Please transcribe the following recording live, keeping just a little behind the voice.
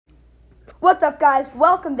What's up, guys?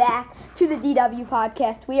 Welcome back to the DW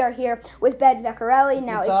podcast. We are here with Ben Vecchiarelli.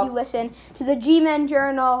 Now, if you listen to the G-Men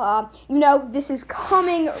Journal, you know this is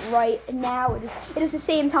coming right now. It is the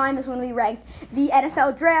same time as when we ranked the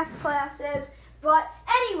NFL draft classes. But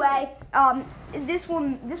anyway, this will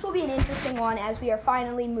be an interesting one as we are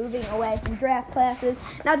finally moving away from draft classes.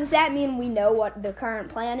 Now, does that mean we know what the current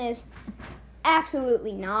plan is?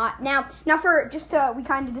 Absolutely not. Now we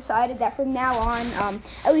kind of decided that from now on,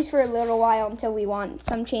 at least for a little while until we want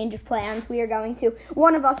some change of plans,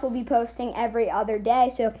 one of us will be posting every other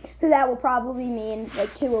day. So that will probably mean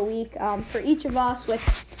like 2 a week for each of us, which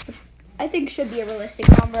I think should be a realistic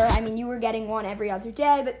number. I mean, you were getting one every other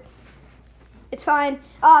day, but it's fine.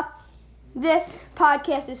 This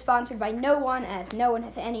podcast is sponsored by no one, as no one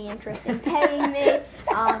has any interest in paying me.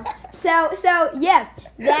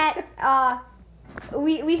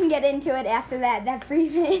 We can get into it after that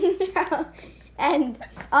brief intro. And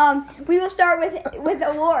we will start with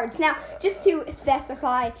awards. Now, just to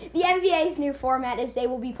specify, the NBA's new format is they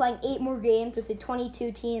will be playing 8 more games with the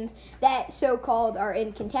 22 teams that so-called are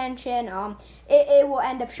in contention. It will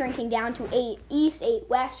end up shrinking down to 8 East, 8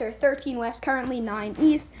 West, or 13 West, currently 9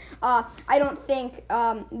 East. I don't think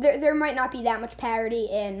there might not be that much parity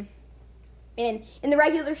in the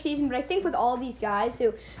regular season, but I think with all these guys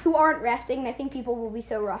who aren't resting, and I think people will be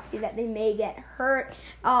so rusty that they may get hurt,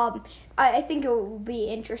 I think it will be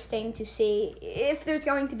interesting to see if there's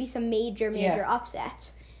going to be some major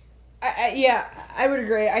upsets. I would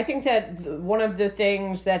agree. I think that one of the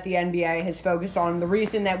things that the NBA has focused on, the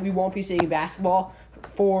reason that we won't be seeing basketball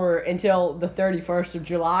until the 31st of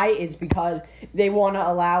July is because they want to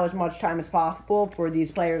allow as much time as possible for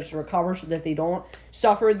these players to recover so that they don't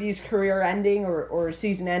suffer these career-ending or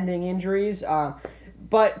season-ending injuries.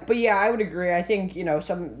 But yeah, I would agree. I think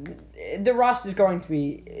the rust is going to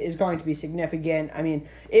be significant. I mean,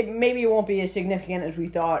 it won't be as significant as we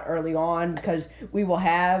thought early on because we will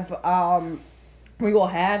have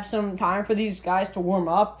some time for these guys to warm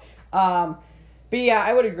up. But yeah,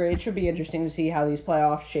 I would agree. It should be interesting to see how these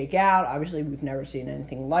playoffs shake out. Obviously, we've never seen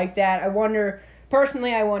anything like that. I wonder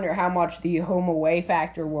how much the home-away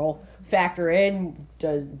factor will factor in.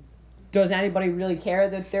 Does anybody really care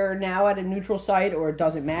that they're now at a neutral site, or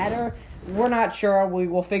does it matter? We're not sure. We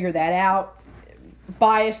will figure that out.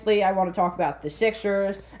 Biasedly, I want to talk about the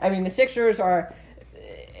Sixers. I mean, the Sixers are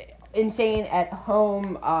insane at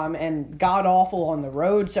home and god-awful on the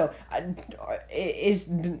road. So is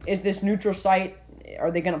this neutral site, are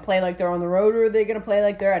they going to play like they're on the road, or are they going to play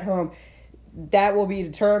like they're at home? That will be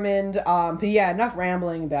determined. But yeah, enough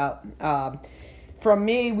rambling about from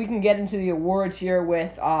me. We can get into the awards here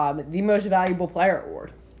with the Most Valuable Player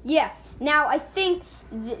award. Yeah. Now, I think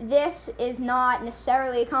this is not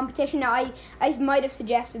necessarily a competition. Now, I might have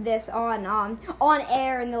suggested this on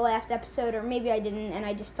air in the last episode, or maybe I didn't, and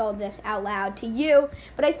I just told this out loud to you.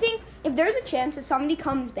 But I think if there's a chance that somebody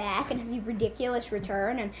comes back and has a ridiculous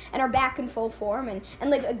return and are back in full form, and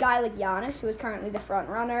like a guy like Giannis, who is currently the front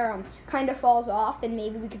runner, kind of falls off, then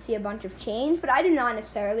maybe we could see a bunch of change. But I do not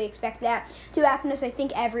necessarily expect that to happen, as I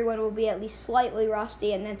think everyone will be at least slightly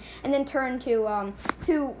rusty, and then turn to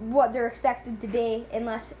what they're expected to be,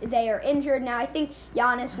 unless they are injured. Now, I think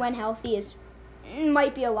Giannis, when healthy,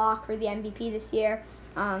 might be a lock for the MVP this year.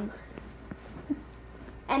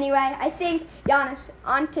 Anyway, I think Giannis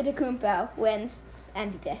Antetokounmpo wins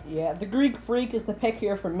MVP. Yeah, the Greek Freak is the pick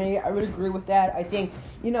here for me. I would agree with that. I think,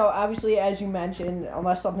 obviously, as you mentioned,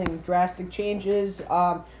 unless something drastic changes,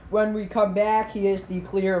 when we come back, he is the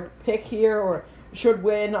clear pick here, or should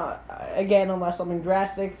win, again, unless something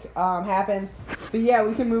drastic happens. But yeah,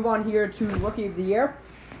 we can move on here to Rookie of the Year.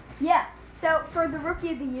 Yeah, so for the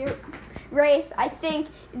Rookie of the Year race, I think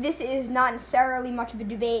this is not necessarily much of a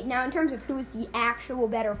debate. Now, in terms of who is the actual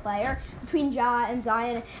better player between Ja and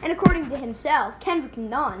Zion, and according to himself, Kendrick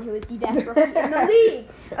Nunn, who is the best rookie in the league.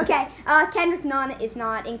 Okay, Kendrick Nunn is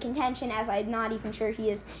not in contention, as I'm not even sure he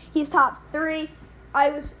is. He's top 3. I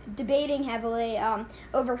was debating heavily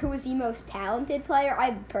over who was the most talented player.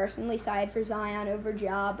 I personally sided for Zion over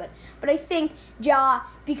Ja, but I think Ja,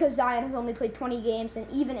 because Zion has only played 20 games, and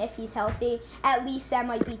even if he's healthy, at least that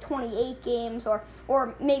might be 28 games,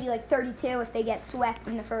 or maybe like 32 if they get swept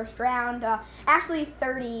in the first round. Actually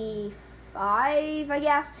 35, I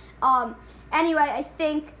guess. Anyway, I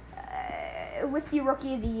think with the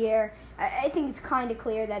Rookie of the Year, I think it's kind of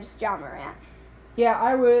clear that it's Ja Morant. Yeah,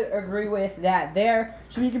 I would agree with that there.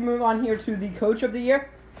 So we can move on here to the Coach of the Year.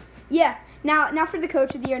 Yeah. Now for the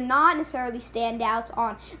Coach of the Year, not necessarily standouts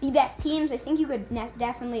on the best teams. I think you could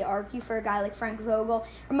definitely argue for a guy like Frank Vogel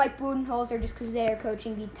or Mike Budenholzer just because they are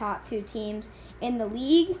coaching the top 2 teams in the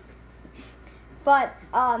league. But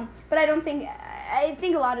I don't think. I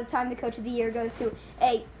think a lot of the time the coach of the year goes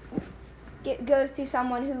to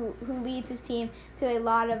someone who leads his team to a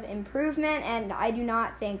lot of improvement, and I do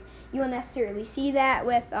not think you will necessarily see that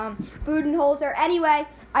with Budenholzer. Anyway,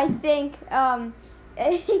 I think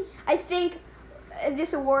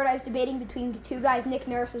this award I was debating between two guys. Nick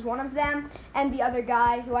Nurse is one of them, and the other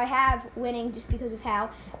guy who I have winning just because of how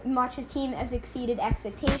much his team has exceeded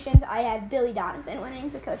expectations. I have Billy Donovan winning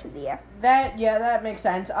the coach of the year. That makes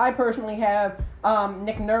sense. I personally have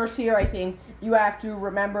Nick Nurse here. I think you have to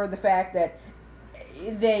remember the fact that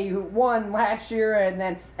they won last year, and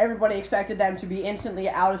then everybody expected them to be instantly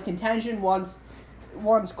out of contention once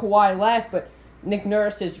Kawhi left, but Nick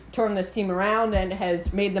Nurse has turned this team around and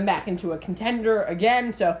has made them back into a contender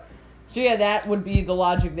again. So yeah, that would be the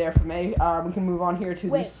logic there for me. We can move on here to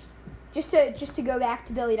this. Just to go back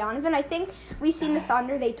to Billy Donovan, I think we've seen the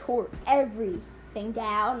Thunder. They tore everything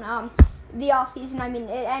down. The offseason, I mean,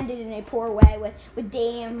 it ended in a poor way with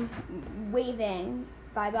Dame waving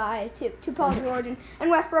bye-bye to Paul George and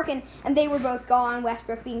Westbrook, and they were both gone.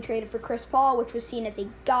 Westbrook being traded for Chris Paul, which was seen as a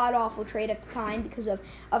god-awful trade at the time because of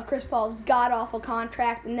Chris Paul's god-awful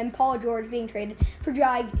contract, and then Paul George being traded for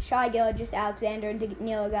Shai Gilgeous-Alexander and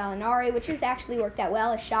Danilo Gallinari, which has actually worked out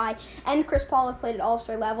well, as Shai and Chris Paul have played at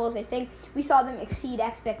all-star levels. I think we saw them exceed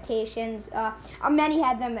expectations. Many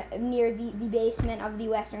had them near the basement of the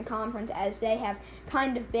Western Conference, as they have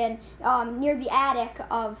kind of been near the attic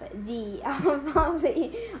of the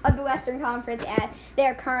Western Conference, as they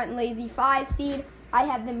are currently the 5 seed. I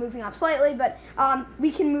have them moving up slightly, but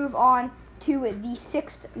we can move on to the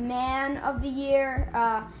 6th man of the year.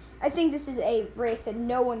 I think this is a race that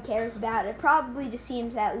no one cares about. It probably just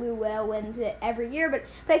seems that Lou Will wins it every year, but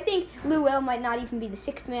I think Lou Will might not even be the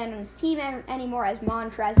 6th man on his team anymore, as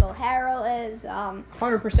Montrezl Harrell is.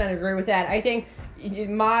 100% agree with that. I think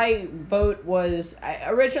my vote was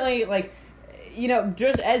originally,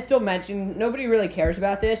 just as Dill mentioned, nobody really cares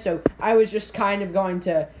about this, so I was just kind of going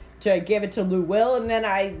to give it to Lou Will, and then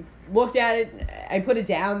I looked at it, I put it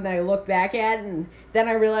down, and then I looked back at it, and then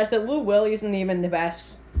I realized that Lou Will isn't even the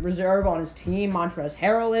best reserve on his team. Montrezl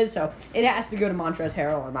Harrell is, so it has to go to Montrezl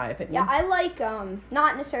Harrell, in my opinion. Yeah, I like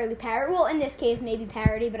not necessarily parity. Well, in this case, maybe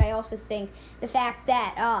parity, but I also think the fact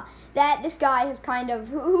that that this guy has kind of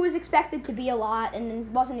who was expected to be a lot and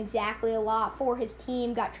then wasn't exactly a lot for his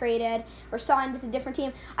team, got traded or signed with a different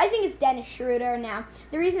team. I think it's Dennis Schroeder. Now,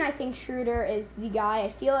 the reason I think Schroeder is the guy, I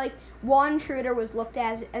feel like Schroeder was looked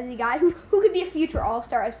at as a guy who could be a future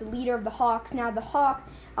All-Star, as the leader of the Hawks. Now, the Hawks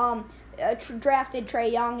drafted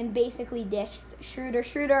Trae Young and basically dished Schroeder.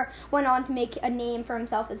 Schroeder went on to make a name for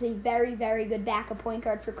himself as a very, very good backup point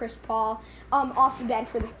guard for Chris Paul off the bench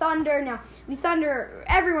for the Thunder. Now, the Thunder,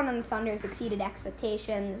 everyone on the Thunder has exceeded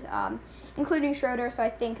expectations, including Schroeder, so I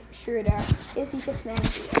think Schroeder is the 6th man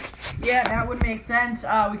of the year. Yeah, that would make sense.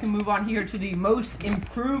 We can move on here to the most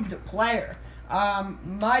improved player.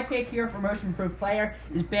 My pick here for most improved player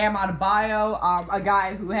is Bam Adebayo, a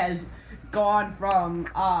guy who has gone from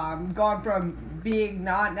being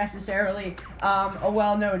not necessarily a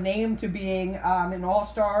well-known name to being an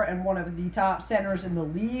all-star and one of the top centers in the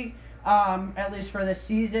league, at least for this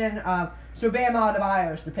season. So Bam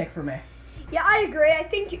Adebayo is the pick for me. Yeah, I agree. I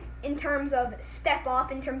think in terms of step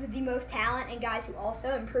up, in terms of the most talent and guys who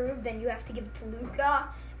also improved, then you have to give it to Luka.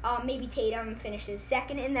 Maybe Tatum finishes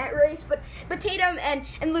second in that race, but Tatum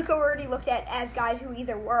and Luka were already looked at as guys who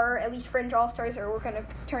either were at least fringe all-stars or were going to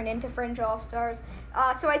turn into fringe all-stars.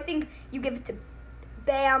 So I think you give it to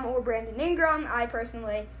Bam or Brandon Ingram. I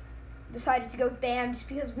personally decided to go with Bam just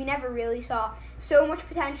because we never really saw so much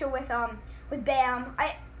potential with Bam.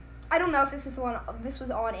 I don't know if this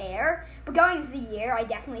was on air, but going into the year, I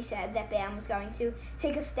definitely said that Bam was going to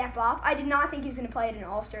take a step up. I did not think he was going to play at an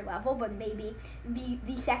all-star level, but maybe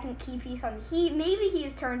the second key piece on the Heat. Maybe he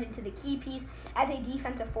has turned into the key piece as a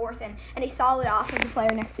defensive force and a solid offensive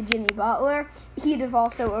player next to Jimmy Butler. He'd have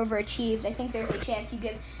also overachieved. I think there's a chance you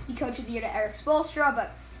give the coach of the year to Eric Spoelstra,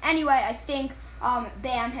 but anyway, I think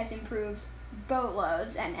Bam has improved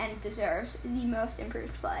boatloads and deserves the most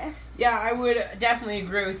improved player. Yeah, I would definitely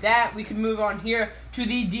agree with that. We can move on here to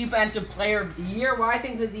the defensive player of the year. Well, I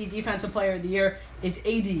think that the defensive player of the year is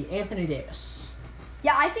Anthony Davis.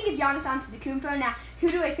 Yeah, I think it's Giannis Antetokounmpo. Now, who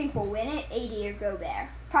do I think will win it? AD or Gobert?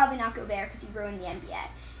 Probably not Gobert because he ruined the NBA.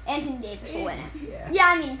 Anthony Davis will win it. Yeah,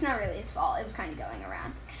 I mean, it's not really his fault. It was kind of going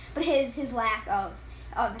around. But his lack of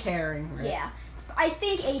caring, right? Yeah. I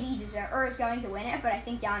think AD is going to win it, but I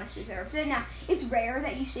think Giannis deserves it. Now, it's rare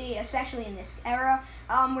that you see, especially in this era,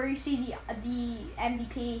 where you see the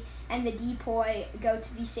MVP and the DPOY go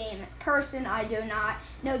to the same person. I do not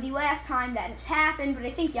know the last time that has happened, but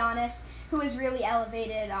I think Giannis, who is really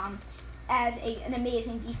elevated as an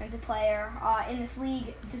amazing defensive player in this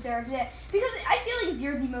league, deserves it. Because I feel like if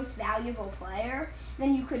you're the most valuable player,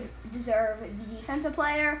 then you could deserve the defensive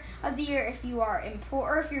player of the year if you are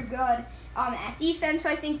or if you're good at defense. So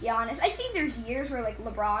I think Giannis. I think there's years where like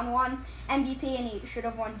LeBron won MVP and he should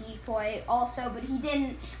have won DPOY also, but he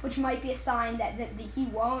didn't, which might be a sign that he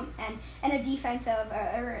won't. And a defensive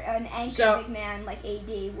or an anchor big man like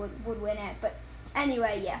AD would win it, but.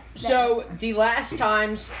 Anyway, yeah. So, the last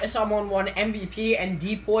times someone won MVP and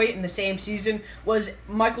DPOY in the same season was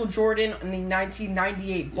Michael Jordan in the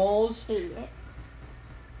 1998 Bulls. 88.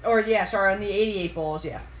 On the 88 Bulls,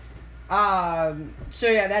 yeah.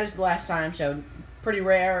 That is the last time, so pretty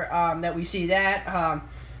rare that we see that.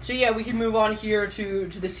 We can move on here to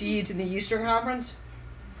the seeds in the Eastern Conference.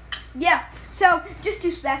 Yeah, so just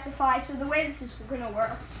to specify, so the way this is going to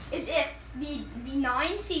work is if the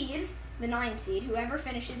 9 seed, whoever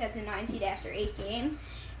finishes as a 9 seed after 8 games,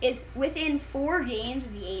 is within 4 games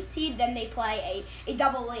of the 8 seed, then they play a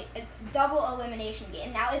double elimination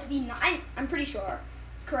game. Now, if I'm pretty sure,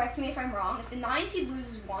 correct me if I'm wrong, if the 9 seed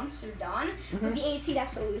loses once, they're done, but the 8 seed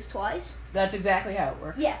has to lose twice. That's exactly how it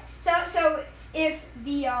works. Yeah, so if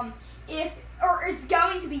it's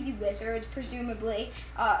going to be the Wizards, presumably,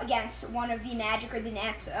 against one of the Magic or the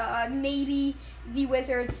Nets. Maybe the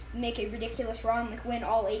Wizards make a ridiculous run, like win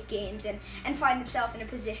all 8 games, and find themselves in a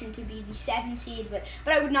position to be the 7 seed, but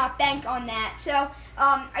I would not bank on that. So,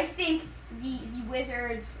 I think the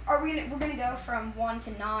Wizards, we're gonna go from 1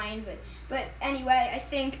 to 9, but anyway, I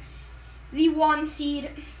think the 1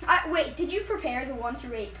 seed, wait, did you prepare the 1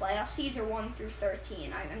 through 8 playoff seeds, or 1 through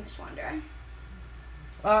 13? I'm just wondering.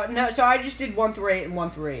 No, so I just did 1 through 8 and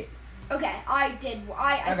 1 through 8. Okay, I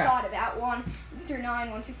thought about 1 through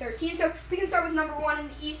 9, 1 through 13. So we can start with number 1 in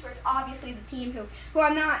the East, where it's obviously the team who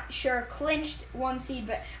I'm not sure clinched 1 seed,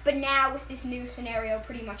 but now with this new scenario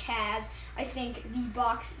pretty much has. I think the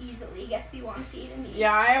Bucks easily get the 1 seed in the East.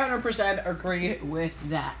 Yeah, I 100% agree with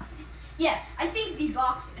that. Yeah, I think the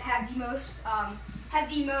Bucks have the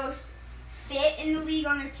most fit in the league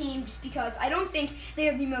on their team, just because I don't think they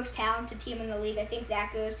have the most talented team in the league. I think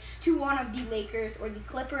that goes to one of the Lakers or the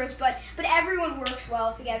Clippers, but everyone works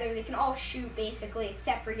well together. They can all shoot basically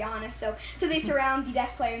except for Giannis, so they surround the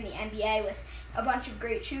best player in the NBA with a bunch of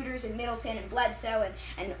great shooters in Middleton and Bledsoe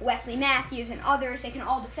and Wesley Matthews and others. They can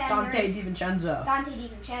all defend. Dante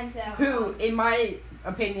DiVincenzo, who in my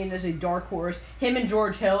opinion is a dark horse. Him and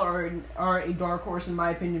George Hill are a dark horse in my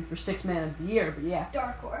opinion for 6th man of the year, but yeah.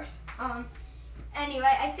 Dark horse. Anyway,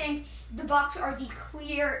 I think the Bucks are the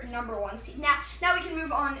clear number 1 seed. Now we can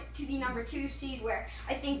move on to the number 2 seed, where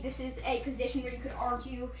I think this is a position where you could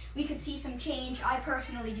argue we could see some change. I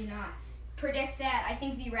personally do not predict that. I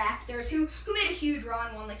think the Raptors, who made a huge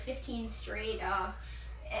run, won like 15 straight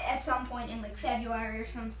at some point in like February or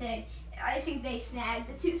something, I think they snagged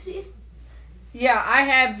the 2 seed. Yeah, I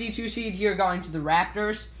have the 2 seed here going to the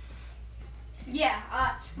Raptors. Yeah,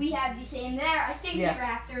 we have the same there. I think the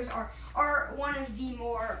Raptors are one of the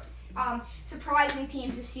more surprising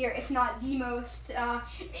teams this year, if not the most,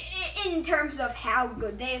 in terms of how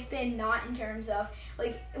good they've been, not in terms of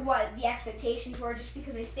like what the expectations were, just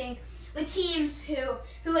because I think the teams who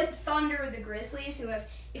like the Thunder or the Grizzlies, who have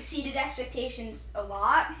exceeded expectations a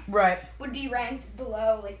lot, right, would be ranked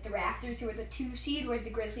below like the Raptors, who are the 2 seed, where the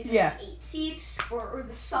Grizzlies are the 8 seed, or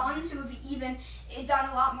the Suns, who have even done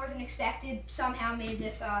a lot more than expected, somehow made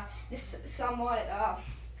this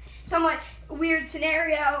somewhat weird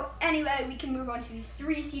scenario. Anyway, we can move on to the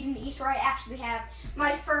 3 seed in the East, where I actually have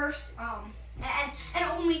my first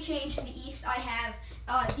and only change in the East. I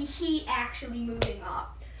have the Heat actually moving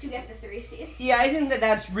up to get the 3 seed. Yeah, I think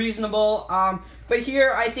that's reasonable. But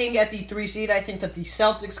here, I think at the 3 seed, I think that the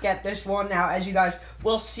Celtics get this one. Now, as you guys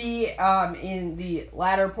will see in the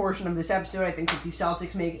latter portion of this episode, I think that the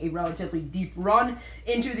Celtics make a relatively deep run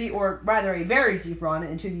a very deep run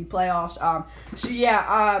into the playoffs.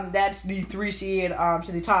 That's the 3 seed.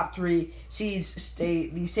 So the top 3 seeds stay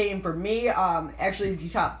the same for me. Actually, the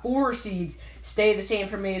top 4 seeds stay the same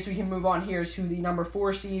for me, so we can move on here to the number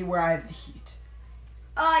 4 seed, where I have the Heat.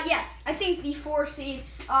 I think the 4 seed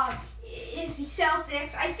is the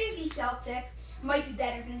Celtics. I think the Celtics might be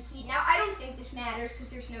better than the Heat. Now, I don't think this matters because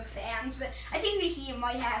there's no fans, but I think the Heat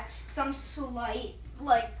might have some slight,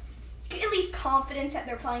 at least confidence that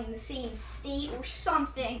they're playing in the same state or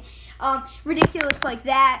something ridiculous like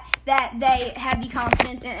that they had the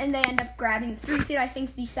confidence and they end up grabbing the 3 seed. I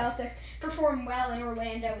think the Celtics perform well in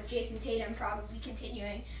Orlando with Jason Tatum probably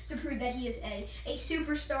continuing to prove that he is a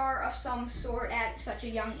superstar of some sort at such a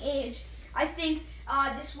young age. I think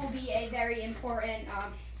this will be a very important,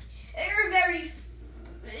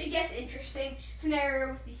 interesting scenario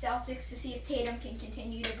with the Celtics to see if Tatum can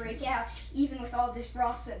continue to break out, even with all this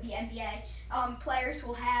rust that the NBA players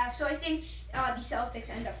will have. So I think the Celtics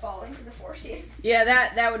end up falling to the 4 seed. Yeah,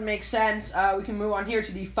 that would make sense. We can move on here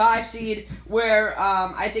to the 5 seed, where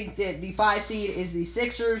I think that the 5 seed is the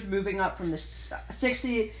Sixers, moving up from the 6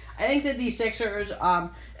 seed. I think that the Sixers,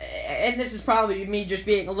 and this is probably me just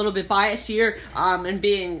being a little bit biased here, and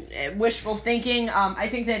being wishful thinking. I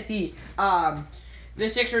think that the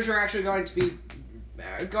Sixers are actually going to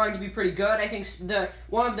be pretty good. I think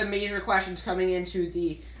one of the major questions coming into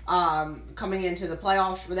the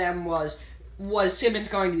playoffs for them was Simmons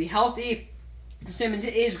going to be healthy? Simmons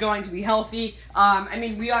is going to be healthy.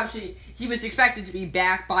 He was expected to be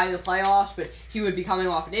back by the playoffs, but he would be coming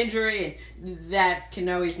off an injury, and that can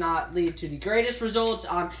always not lead to the greatest results.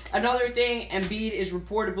 Another thing, Embiid is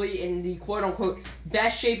reportedly in the quote-unquote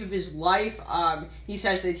best shape of his life. He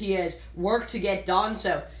says that he has work to get done,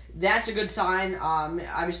 so that's a good sign.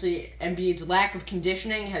 Obviously, Embiid's lack of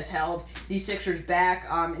conditioning has held the Sixers back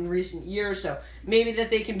in recent years, so maybe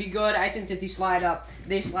that they can be good. I think that they slide up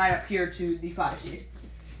here to the 5 seed.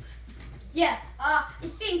 Yeah, I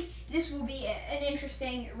think this will be an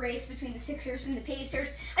interesting race between the Sixers and the Pacers.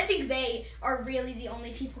 I think they are really the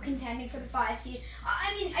only people contending for the 5 seed.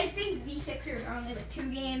 I think the Sixers are only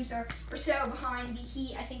 2 games or so behind the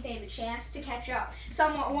Heat. I think they have a chance to catch up.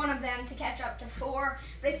 One of them to catch up to 4.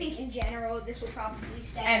 But I think in general, this will probably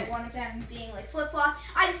stay at one of them being flip-flop.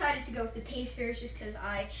 I decided to go with the Pacers just because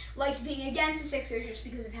I like being against the Sixers just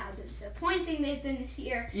because of how disappointing they've been this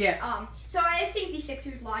year. Yeah. So I think the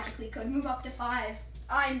Sixers logically could move up to 5.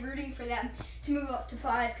 I'm rooting for them to move up to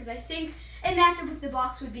 5 because I think a matchup with the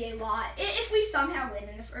Bucks would be a lot. If we somehow win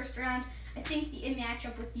in the first round, I think a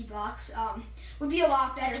matchup with the Bucks would be a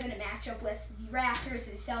lot better than a matchup with the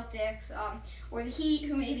Raptors, the Celtics, or the Heat,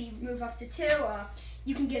 who maybe move up to 2.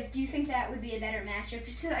 Do you think that would be a better matchup?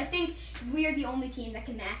 Just because I think we're the only team that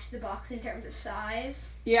can match the Bucks in terms of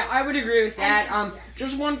size. Yeah, I would agree with that.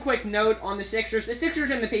 Just one quick note on the Sixers. The Sixers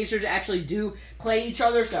and the Pacers actually do play each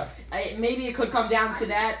other, so maybe it could come down to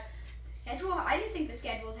that. Schedule? I didn't think the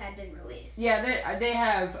schedules had been released. Yeah, they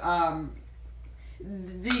have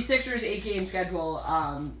the Sixers 8-game schedule.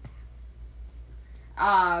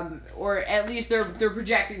 Or at least they're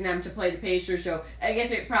projecting them to play the Pacers, so I guess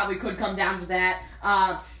it probably could come down to that.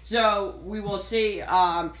 So we will see.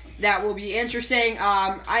 That will be interesting.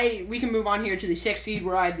 We can move on here to the 6th seed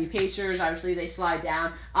where I have the Pacers. Obviously, they slide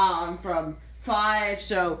down from 5.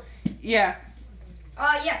 So yeah.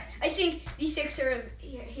 I think the Sixers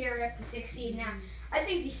here at the 6th seed now. I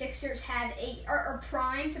think the Sixers are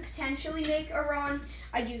primed to potentially make a run.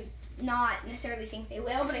 I do not necessarily think they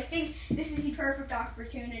will, but I think this is the perfect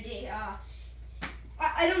opportunity.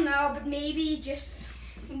 I don't know, but maybe just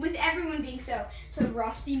with everyone being so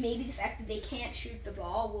rusty, maybe the fact that they can't shoot the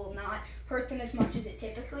ball will not hurt them as much as it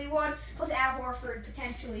typically would. Plus, Al Horford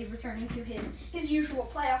potentially returning to his usual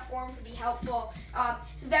playoff form could be helpful.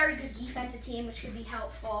 It's a very good defensive team, which could be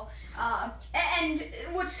helpful. And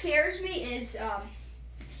what scares me is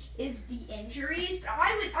the injuries. But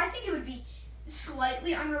I think it would be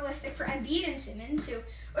slightly unrealistic for Embiid and Simmons,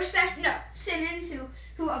 Simmons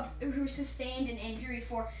who sustained an injury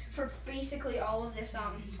for basically all of this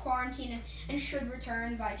quarantine and should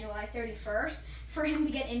return by July 31st, for him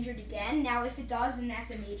to get injured again. Now, if it does, then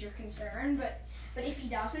that's a major concern, but if he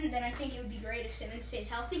doesn't, then I think it would be great if Simmons stays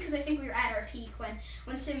healthy, because I think we were at our peak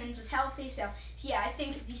when Simmons was healthy. So yeah, I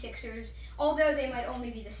think the Sixers, although they might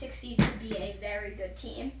only be the 6th seed, could be a very good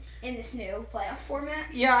team in this new playoff format.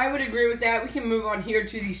 Yeah, I would agree with that. We can move on here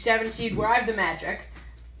to the 7th seed where I have the Magic.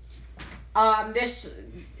 This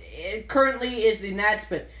currently is the Nets,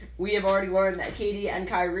 but we have already learned that KD and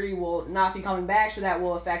Kyrie will not be coming back, so that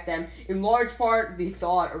will affect them. In large part, the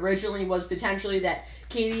thought originally was potentially that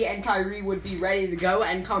KD and Kyrie would be ready to go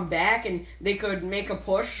and come back, and they could make a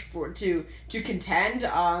push to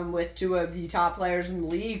contend with 2 of the top players in the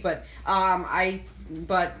league. But now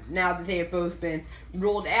that they have both been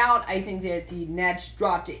ruled out, I think that the Nets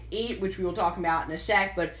dropped to 8, which we will talk about in a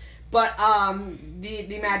sec. But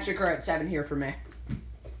the Magic are at 7 here for me.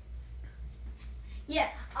 Yeah,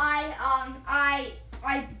 I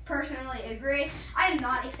I personally agree. I am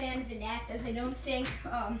not a fan of the Nets, as I don't think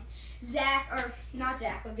not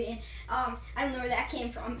Zach LaVine, I don't know where that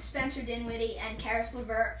came from, Spencer Dinwiddie and Karis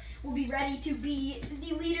LeVert will be ready to be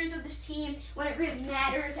the leaders of this team when it really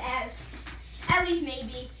matters, as at least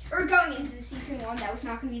maybe, or going into the season one, that was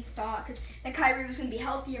not going to be the thought, because that Kyrie was going to be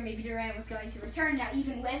healthy, or maybe Durant was going to return. Now,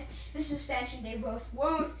 even with the suspension, they both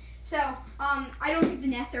won't. So, I don't think the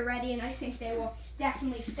Nets are ready, and I think they will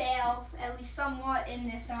definitely fail, at least somewhat, in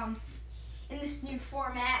this new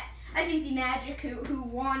format. I think the Magic, who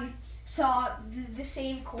won, saw the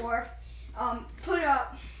same core put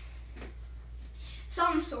up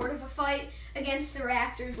some sort of a fight against the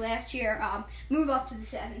Raptors last year, move up to the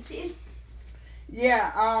 7th seed.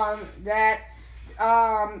 Yeah, that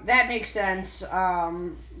makes sense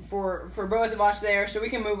for both of us there. So we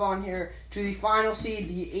can move on here to the final seed,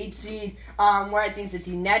 the 8th seed, where I think that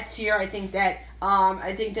the Nets here. I think that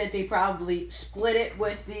they probably split it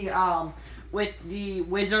with the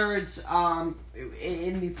Wizards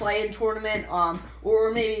in the play-in tournament,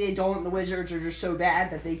 or maybe they don't. The Wizards are just so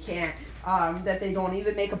bad that they can't. That they don't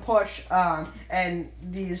even make a push, and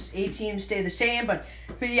these 8 teams stay the same. But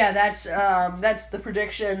yeah, that's the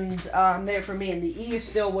predictions there for me in the East.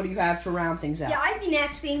 Still, what do you have to round things out? Yeah, I have the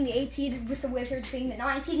Nets being the 8th seed with the Wizards being the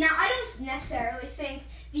 9th seed. Now, I don't necessarily think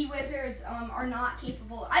the Wizards are not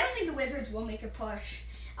capable. I don't think the Wizards will make a push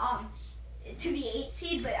to the 8th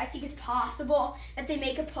seed, but I think it's possible that they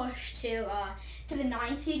make a push to the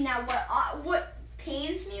 9th seed. Now, what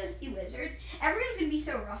pains me with the Wizards, everyone's going to be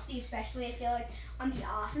so rusty, especially I feel like on the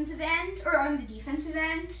offensive end, or on the defensive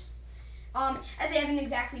end, as they haven't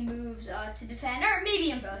exactly moved to defend, or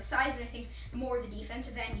maybe on both sides, but I think more the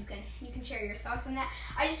defensive end, you can share your thoughts on that.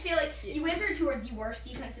 I just feel like the Wizards, who are the worst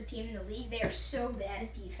defensive team in the league, they are so bad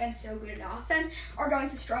at defense, so good at offense, are going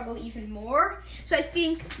to struggle even more. So I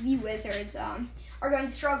think the Wizards are going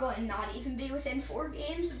to struggle and not even be within 4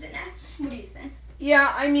 games of the Nets. What do you think?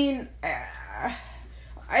 Yeah, I mean,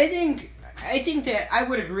 I think that I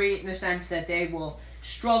would agree in the sense that they will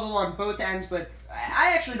struggle on both ends, but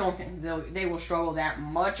I actually don't think they will struggle that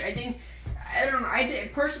much.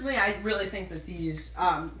 Personally, I really think that these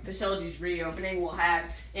facilities reopening will have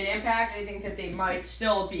an impact. I think that they might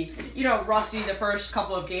still be, rusty the first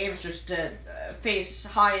couple of games just to face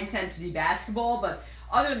high-intensity basketball, but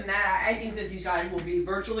other than that, I think that these guys will be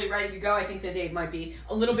virtually ready to go. I think that they might be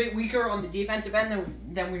a little bit weaker on the defensive end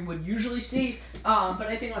than we would usually see, but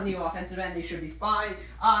I think on the offensive end they should be fine.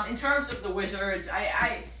 In terms of the Wizards,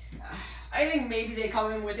 I think maybe they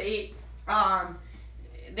come in with 8.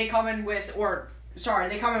 They come in with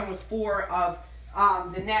 4 of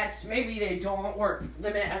the Nets. Maybe they don't, or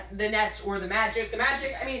the Nets or the Magic. The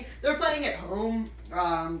Magic, I mean, they're playing at home.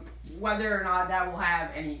 Whether or not that will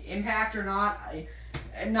have any impact or not,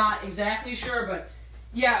 I'm not exactly sure, but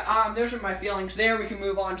yeah, those are my feelings there. We can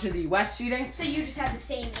move on to the West seeding. So you just have the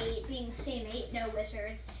same 8, being the same 8, no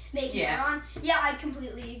Wizards making it on. Yeah, I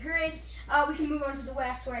completely agree. We can move on to the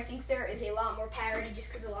West, where I think there is a lot more parity,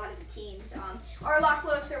 just because a lot of the teams are a lot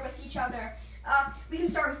closer with each other. We can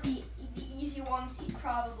start with the easy 1 seed,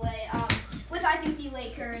 probably, with, I think, the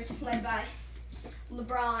Lakers, led by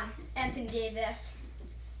LeBron, Anthony Davis,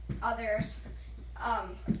 others.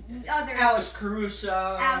 Alex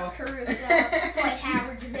Caruso, Dwight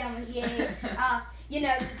Howard, JaVale McGee, you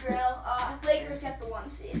know the drill. Lakers get the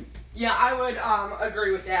 1 seed. Yeah, I would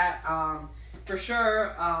agree with that for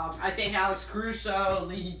sure. I think Alex Caruso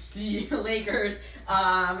leads the Lakers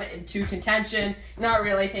to contention. Not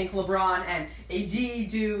really think LeBron and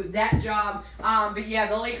AD do that job, but yeah,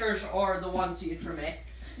 the Lakers are the 1 seed for me.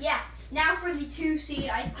 Yeah. Now for the 2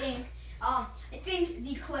 seed, I think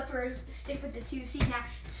the Clippers stick with the 2 seed. Now,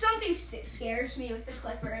 something scares me with the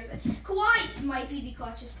Clippers. Kawhi might be the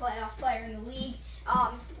clutchest playoff player in the league.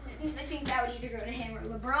 I think that would either go to him or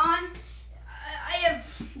LeBron. I have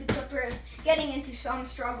the Clippers getting into some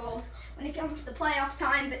struggles when it comes to playoff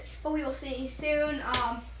time, but we will see soon.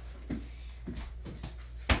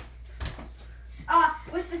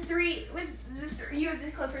 You have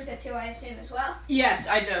the Clippers at 2, I assume, as well. Yes,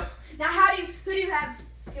 I do. Now, who do you have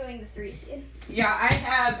doing the 3 seed? Yeah, I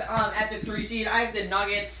have at the 3 seed, I have the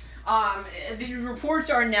Nuggets. The reports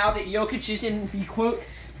are now that Jokic is in the, quote,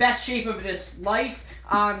 best shape of his life.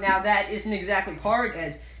 Now, that isn't exactly hard,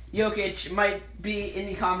 as Jokic might be in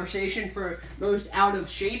the conversation for most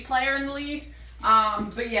out-of-shape player in the league.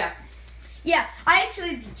 But yeah. Yeah, I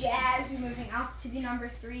actually have the Jazz moving up to the number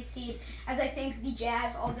 3 seed, as I think the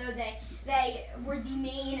Jazz, although they were the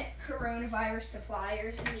main coronavirus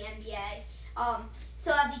suppliers in the NBA,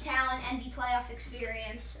 still have the talent and the playoff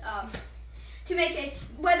experience to make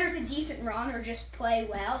whether it's a decent run or just play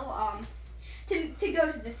well, to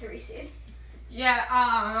go to the 3 seed. Yeah,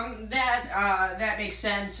 that makes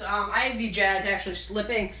sense. I have the Jazz actually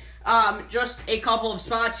slipping just a couple of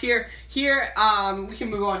spots here. Here, we can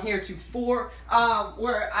move on here to 4,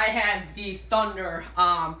 where I have the Thunder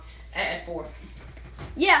at 4.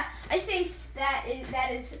 Yeah, I think that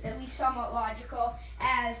is at least somewhat logical,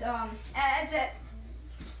 as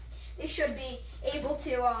they should be able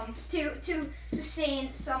to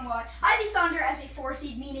sustain somewhat. I have the Thunder as a 4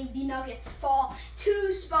 seed, meaning the Nuggets fall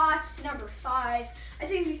 2 spots to number 5. I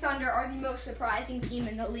think the Thunder are the most surprising team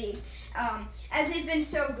in the league, as they've been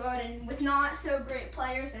so good and with not so great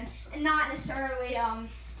players and not necessarily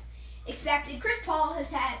expected. Chris Paul has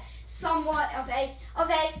had somewhat of a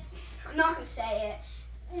I'm not going to say it.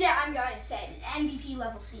 Yeah, I'm going to say it, an MVP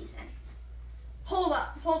level season. Hold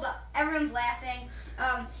up. Everyone's laughing.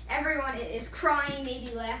 Everyone is crying,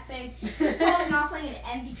 maybe laughing. Chris Paul is not playing at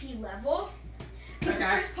an MVP level because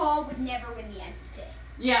Chris Paul would never win the MVP.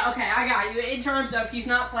 Yeah, okay, I got you. In terms of he's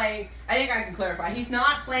not playing, I think I can clarify. He's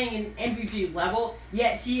not playing an MVP level,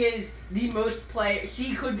 yet he is the most player.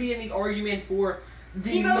 He could be in the argument for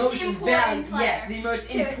the most important player. Yes, the most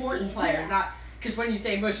important player. Yeah. Not because when you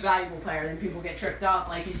say most valuable player, then people get tripped up.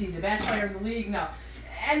 Like, is he the best player in the league? No.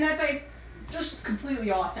 And that's like just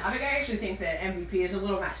completely off topic. I actually think that MVP is a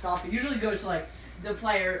little messed up. It usually goes to like the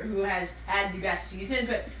player who has had the best season.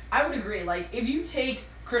 But I would agree. Like, if you take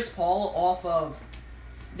Chris Paul off of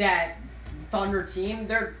that Thunder team,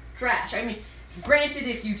 they're trash. I mean, granted,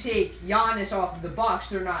 if you take Giannis off of the Bucks,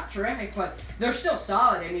 they're not terrific, but they're still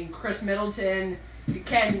solid. I mean, Chris Middleton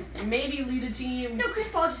can maybe lead a team. No, Chris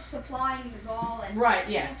Paul just supplying the ball and right,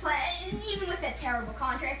 yeah. Even with that terrible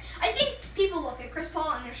contract, I think people look at Chris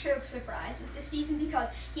Paul and they're so surprised with this season because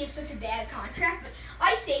he has such a bad contract. But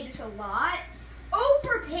I say this a lot: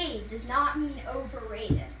 overpaid does not mean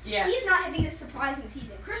overrated. Yeah. He's not having a surprising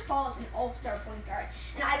season. Chris Paul is an all-star point guard,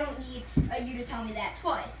 and I don't need you to tell me that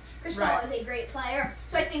twice. Chris Paul is a great player,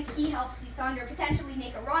 so I think he helps the Thunder potentially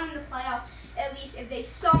make a run in the playoffs, at least if they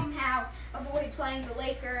somehow avoid playing the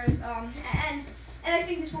Lakers. And I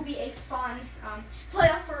think this will be a fun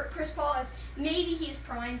playoff for Chris Paul, as maybe he is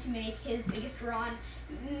primed to make his biggest run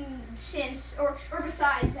since, or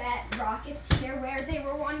besides that Rockets year where they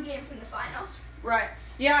were 1 game from the finals. Right.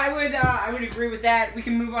 Yeah, I would agree with that. We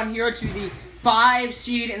can move on here to the 5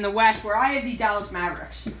 seed in the West, where I have the Dallas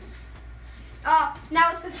Mavericks.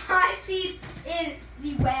 Now with the 5 seed in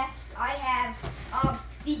the West, I have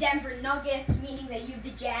the Denver Nuggets, meaning that you have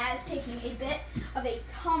the Jazz taking a bit of a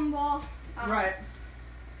tumble. Right.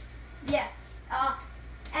 Yeah.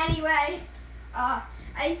 Anyway,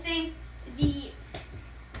 I think the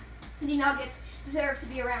Nuggets deserve to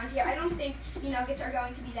be around here. I don't think the Nuggets are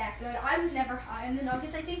going to be that good. I was never high on the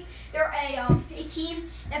Nuggets. I think they're a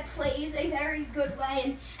team that plays a very good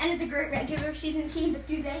way and is a great regular season team, but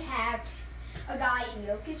do they have a guy in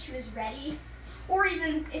Jokic who is ready, or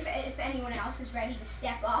even if anyone else is ready to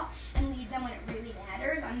step up and lead them when it really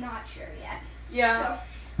matters? I'm not sure yet. Yeah.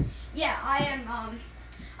 So, yeah,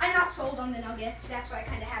 I'm not sold on the Nuggets. That's why I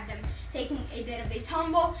kind of have them taking a bit of a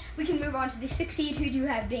tumble. We can move on to the 6 seed. Who do you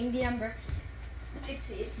have being the number 6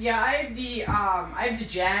 seed? Yeah, I have the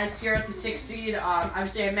Jazz here at the 6 seed.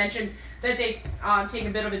 Obviously, I mentioned that they take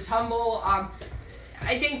a bit of a tumble.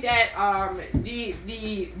 I think that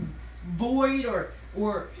the void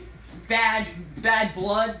or bad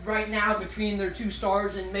blood right now between their 2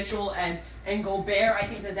 stars in Mitchell and Gobert, I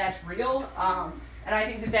think that that's real. And I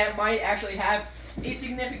think that might actually have a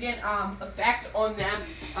significant effect on them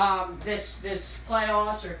this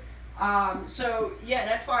playoffs. So yeah,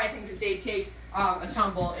 that's why I think that they take a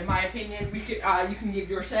tumble. In my opinion, we could you can give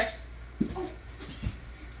your 6.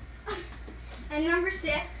 And number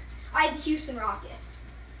 6, I have the Houston Rockets.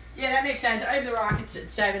 Yeah, that makes sense. I have the Rockets at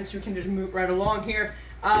 7, so we can just move right along here.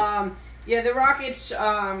 Yeah, the Rockets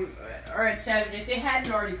are at 7. If they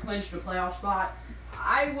hadn't already clinched a playoff spot,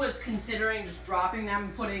 I was considering just dropping them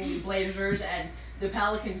and putting the Blazers and the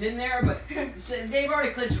Pelicans in there, but they've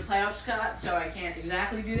already clinched a playoff spot, so I can't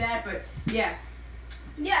exactly do that, but yeah.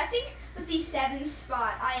 Yeah, I think with the 7th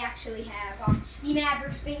spot, I actually have the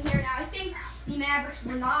Mavericks being here. Now, I think the Mavericks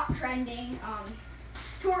were not trending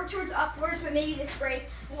towards upwards, but maybe this break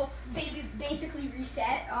will basically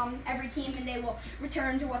reset every team, and they will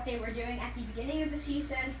return to what they were doing at the beginning of the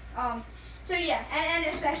season. So yeah, and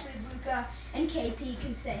especially Luka and KP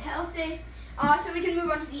can stay healthy. So we can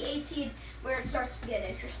move on to the 8 seed, where it starts to get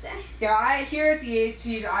interesting. Yeah, here at the 8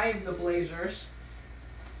 seed, I have the Blazers.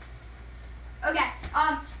 Okay,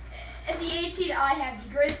 at the 8 8 seed, I have the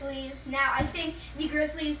Grizzlies. Now, I think the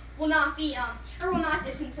Grizzlies will not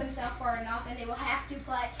distance themselves far enough, and they will have to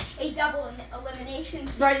play a double elimination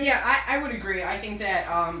series. Right, yeah, I would agree. I think that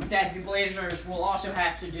that the Blazers will also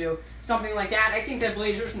have to do something like that. I think that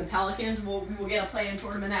Blazers and the Pelicans will get a play-in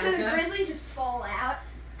tournament out of So them. the Grizzlies just fall out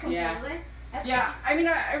completely? Yeah. I mean,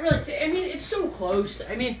 I mean, it's so close.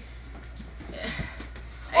 I mean...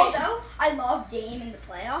 Although I love Dame in the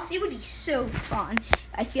playoffs, it would be so fun.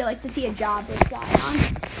 I feel like to see a Ja versus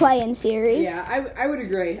Zion play in series. Yeah, I would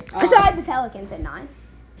agree. So I have the Pelicans at 9.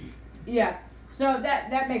 Yeah, so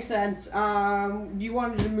that makes sense. Do you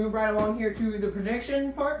want to move right along here to the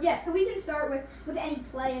prediction part? Yeah, so we can start with any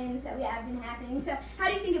play-ins that we have been happening. So how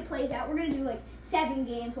do you think it plays out? We're going to do like 7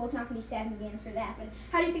 games. Well, it's not going to be 7 games for that, but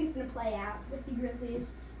how do you think it's going to play out with the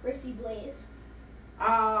Grizzlies versus the Blaze?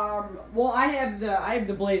 Well, I have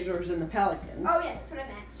the Blazers and the Pelicans. Oh yeah, that's what I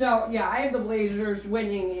meant. So yeah, I have the Blazers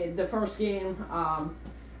winning the first game.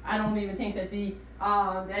 I don't even think that the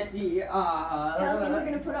Pelicans are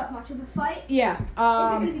going to put up much of a fight. Yeah. Is it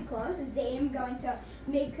going to be close? Is Dame going to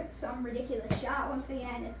make some ridiculous shot once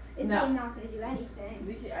again? Is Dame not going to do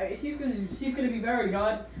anything? He's going to be very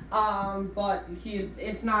good. But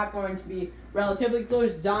it's not going to be relatively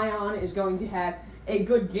close. Zion is going to have a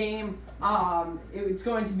good game. It's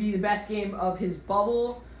going to be the best game of his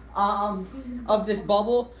bubble. Of this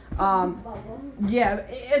bubble. Yeah,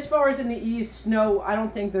 as far as in the East, no, I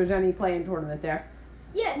don't think there's any play-in tournament there.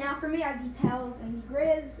 Yeah, now for me, I'd be Pels and the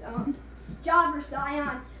Grizz. Ja versus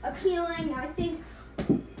Zion, appealing. Now, I think,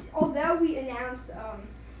 although we announce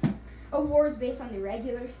awards based on the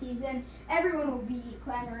regular season, everyone will be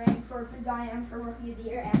clamoring for Zion for Rookie of the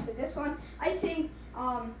Year after this one. I think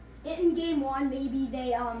in game 1, maybe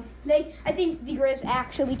I think the Grizz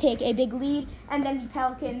actually take a big lead, and then the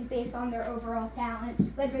Pelicans, based on their overall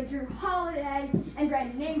talent, led by Drew Holiday and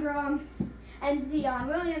Brandon Ingram and Zion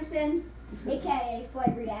Williamson, a.k.a.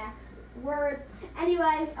 Flight Reacts words.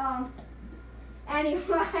 Anyway,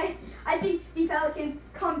 I think the Pelicans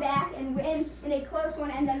come back and win in a close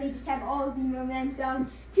one, and then they just have all of the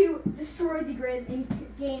momentum to destroy the Grizz in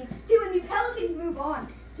game 2, and the Pelicans move on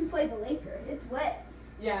to play the Lakers. It's lit.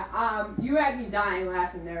 Yeah, you had me dying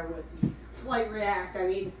laughing there with the Flight React. I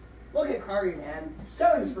mean, look at Curry, man.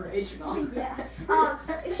 So inspirational. Yeah.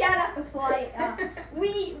 Shout out to Flight.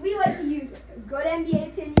 We like to use good NBA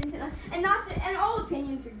opinions, and all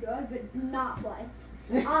opinions are good, but not Flight's.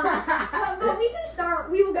 But we can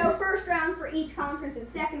start. We will go first round for each conference, and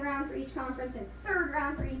second round for each conference, and third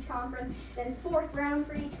round for each conference, then fourth round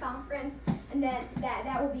for each conference, and then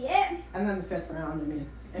that will be it. And then the fifth round. I mean,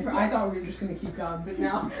 I thought we were just going to keep going, but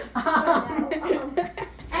no.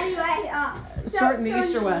 Anyway, start in the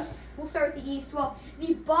East or West? We'll start with the East. Well,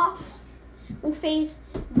 the Bucks will face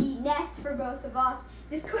the Nets for both of us.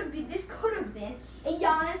 This could have been a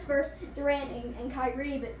Giannis versus Durant and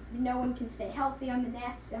Kyrie, but no one can stay healthy on the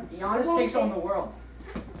Nets. So Giannis takes on the world.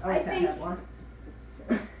 I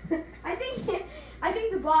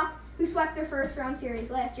think the Bucks, who swept their first round series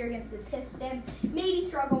last year against the Pistons, maybe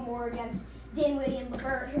struggle more against Dinwiddie and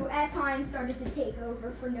LeVert, who at times started to take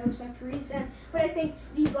over for no such reason. But I think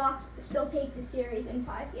the Bucks still take the series in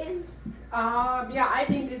 5 games. Yeah, I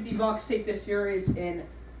think that the Bucks take this series in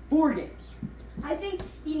 4 games. I think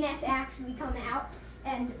the Nets actually come out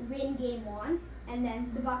and win game 1, and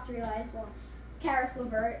then the Bucks realize, well, Karis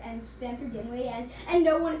LeVert and Spencer Dinwiddie, and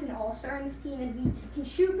no one is an all-star in this team, and we can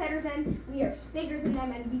shoot better than them, we are bigger than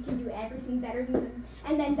them, and we can do everything better than them,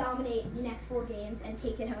 and then dominate the next 4 games and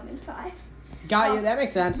take it home in 5. Got you. That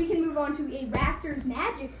makes sense. We can move on to a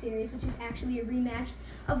Raptors-Magic series, which is actually a rematch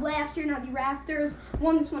of last year. Now, the Raptors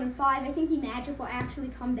won this one in 5. I think the Magic will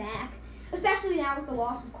actually come back, especially now with the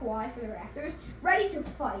loss of Kawhi for the Raptors, ready to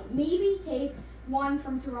fight. Maybe take one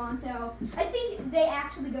from Toronto. I think they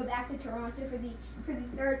actually go back to Toronto for the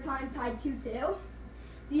third time, tied 2-2.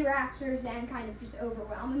 The Raptors then kind of just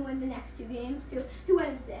overwhelm and win the next 2 games to win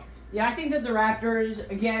in 6. Yeah, I think that the Raptors,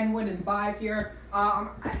 again, win in 5 here.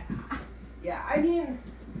 Yeah, I mean,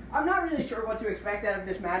 I'm not really sure what to expect out of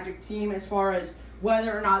this Magic team as far as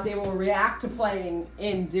whether or not they will react to playing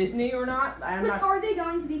in Disney or not. Are they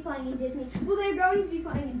going to be playing in Disney? Well, they're going to be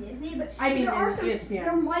playing in Disney, but I mean,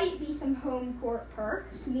 there might be some home court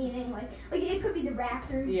perks, meaning like it could be the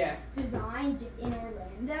Raptors design just in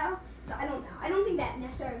Orlando. So I don't know. I don't think that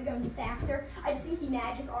necessarily going to factor. I just think the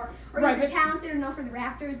Magic are either talented enough, or the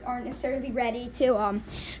Raptors aren't necessarily ready to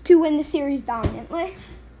win the series dominantly.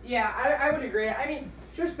 Yeah, I would agree. I mean,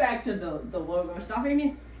 just back to the logo stuff. I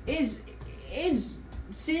mean, is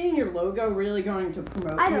seeing your logo really going to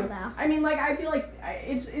promote you? I don't know. I mean, like, I feel like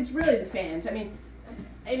it's really the fans. I mean,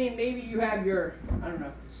 I mean, maybe you have your, I don't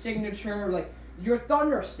know, signature, like, your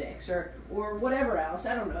Thunder Sticks or whatever else.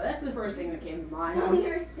 I don't know. That's the first thing that came to mind. Well,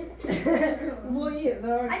 yeah,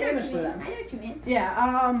 they're famous for them. I know what you mean.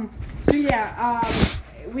 Yeah,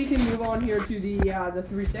 we can move on here to the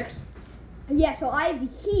 3-6. Yeah, so I have the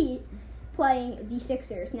Heat playing the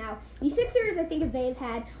Sixers. Now, the Sixers, I think if they've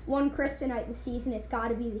had one kryptonite this season, it's got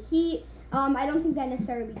to be the Heat. I don't think that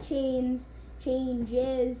necessarily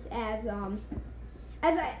changes as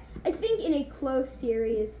I think in a close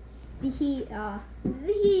series, the Heat,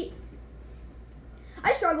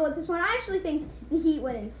 I struggle with this one. I actually think the Heat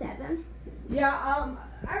win in 7. Yeah,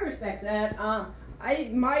 I respect that.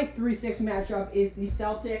 My 3-6 matchup is the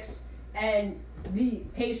Celtics and the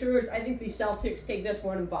Pacers. I think the Celtics take this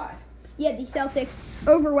one in 5. Yeah, the Celtics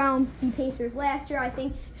overwhelmed the Pacers last year. I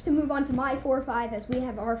think, just to move on to my 4-5, as we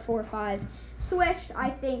have our 4-5s switched, I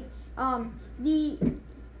think the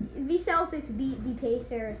Celtics beat the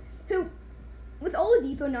Pacers, who, with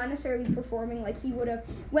Oladipo not necessarily performing like he would have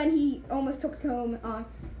when he almost took home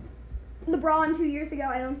LeBron 2 years ago.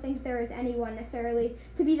 I don't think there is anyone necessarily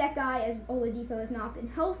to be that guy, as Oladipo has not been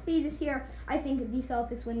healthy this year. I think the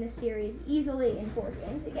Celtics win this series easily in 4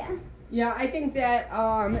 games again. Yeah, I think that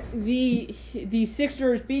the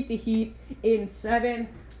Sixers beat the Heat in 7.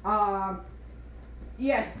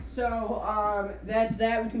 Yeah, so that's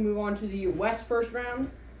that. We can move on to the West first round.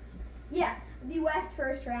 Yeah, the West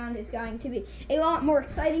first round is going to be a lot more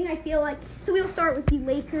exciting, I feel like. So we'll start with the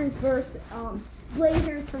Lakers versus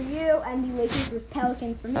Blazers for you, and the Lakers versus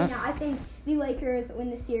Pelicans for me. Now, I think the Lakers win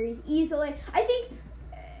the series easily. I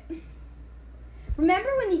think, remember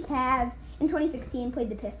when the Cavs in 2016 played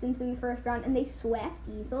the Pistons in the first round and they swept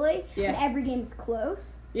easily? Yeah. And every game is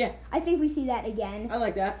close? Yeah. I think we see that again. I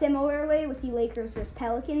like that. Similarly, with the Lakers versus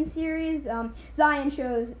Pelicans series, Zion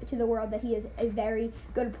shows to the world that he is a very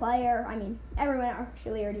good player. I mean, everyone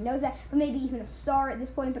actually already knows that, but maybe even a star at this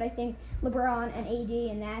point. But I think LeBron and AD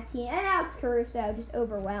and that team and Alex Caruso just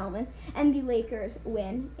overwhelm, and the Lakers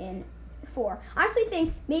win in 4. I actually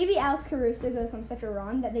think maybe Alex Caruso goes on such a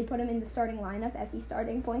run that they put him in the starting lineup as the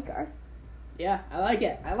starting point guard. Yeah, I like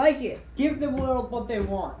it. Give the world what they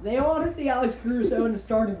want. They want to see Alex Caruso in the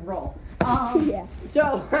starting role. Yeah.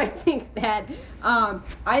 So I think that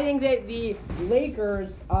the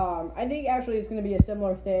Lakers. I think actually it's going to be a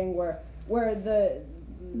similar thing where the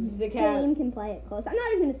Cavs. Dame can play it close. I'm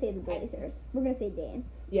not even going to say the Blazers. We're going to say Dame.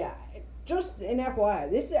 Yeah. Just an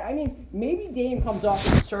FYI, maybe Dame comes off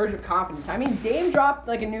with a surge of confidence. I mean, Dame dropped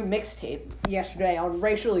like a new mixtape yesterday on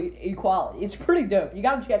racial equality. It's pretty dope. You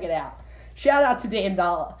got to check it out. Shout out to Dame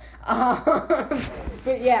Dollar.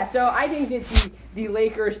 But yeah, so I think that the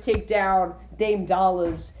Lakers take down Dame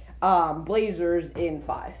Dollar's Blazers in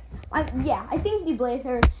 5. I think the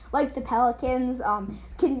Blazers, like the Pelicans,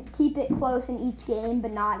 can keep it close in each game,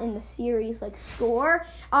 but not in the series like score.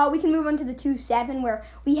 We can move on to the 2-7 where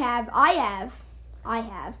I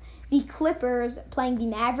have the Clippers playing the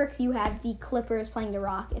Mavericks. You have the Clippers playing the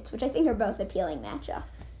Rockets, which I think are both appealing matchups.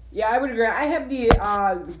 Yeah, I would agree. I have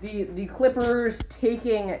the Clippers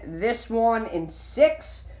taking this one in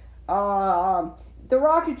 6. The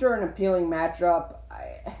Rockets are an appealing matchup.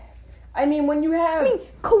 I mean, when you have...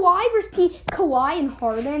 Kawhi versus Kawhi and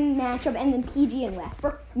Harden matchup, and then PG and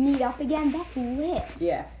Westbrook meet up again, that's lit.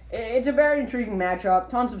 Yeah, it's a very intriguing matchup.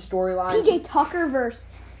 Tons of storylines. PJ Tucker versus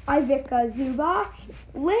Ivica Zubac,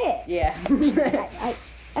 lit. Yeah.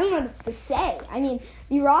 I don't know what else to say. I mean,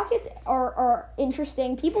 the Rockets are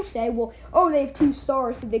interesting. People say, they have 2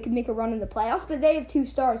 stars so they could make a run in the playoffs, but they have 2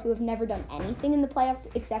 stars who have never done anything in the playoffs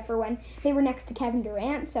except for when they were next to Kevin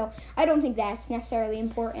Durant, so I don't think that's necessarily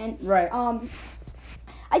important. Right.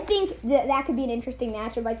 I think that could be an interesting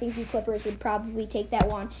matchup. I think the Clippers would probably take that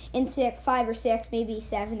one in 5 or 6, maybe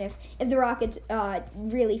 7 if the Rockets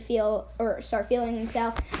really feel or start feeling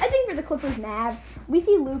themselves. I think for the Clippers Mavs, we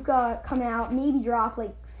see Luka come out, maybe drop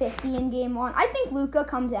like 50 in game 1. I think Luka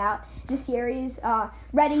comes out the series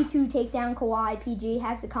ready to take down Kawhi. PG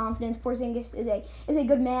has the confidence. Porzingis is a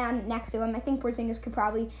good man next to him. I think Porzingis could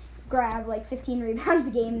probably grab like 15 rebounds a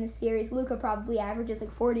game in this series. Luka probably averages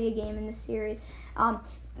like 40 a game in this series.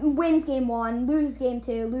 Wins game 1, loses game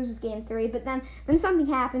 2, loses game 3, but then something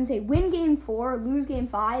happens. They win game 4, lose game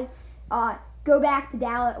 5, go back to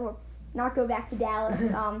Dallas, or not go back to Dallas,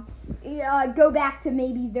 go back to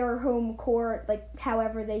maybe their home court, like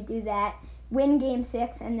however they do that, win game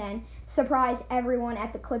 6, and then surprise everyone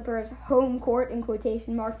at the Clippers' home court, in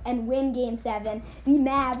quotation marks, and win game 7. The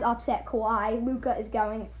Mavs upset Kawhi. Luka is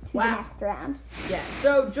going to the next round. Yeah,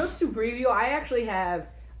 so just to preview, I actually have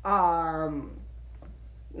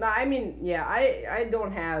No, I mean, yeah, I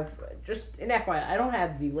don't have, just an FYI, I don't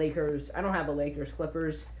have the Lakers,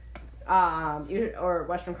 Clippers, or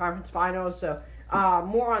Western Conference Finals, so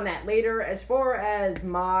more on that later. As far as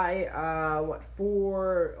my,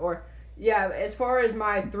 as far as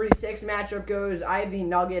my 3-6 matchup goes, I have the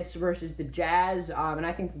Nuggets versus the Jazz, and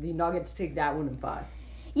I think the Nuggets take that one in 5.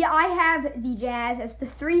 Yeah, I have the Jazz as the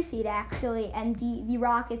 3 seed, actually, and the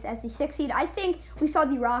Rockets as the 6 seed. I think we saw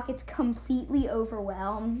the Rockets completely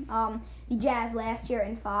overwhelm the Jazz last year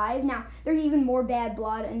in 5. Now, there's even more bad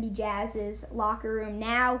blood in the Jazz's locker room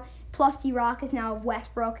now, plus the Rockets now have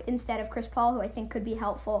Westbrook instead of Chris Paul, who I think could be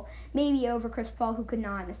helpful, maybe over Chris Paul, who could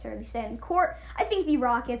not necessarily stay in the court. I think the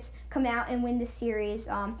Rockets come out and win this series,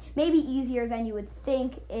 maybe easier than you would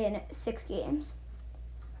think in 6 games.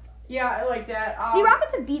 Yeah, I like that. The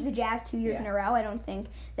Rockets have beat the Jazz 2 years in a row. I don't think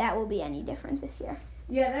that will be any different this year.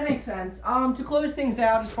 Yeah, that makes sense. To close things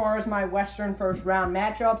out, as far as my Western first round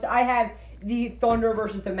matchups, I have the Thunder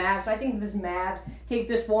versus the Mavs. I think this Mavs take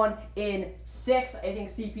this one in 6. I think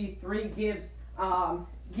CP3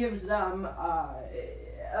 gives them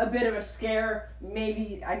a bit of a scare.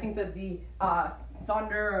 Maybe I think that the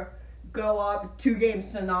Thunder go up 2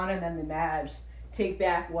 games to none, and then the Mavs take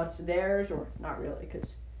back what's theirs, or not really,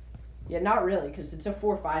 because it's a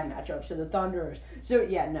 4-5 matchup, so the Thunder is... So,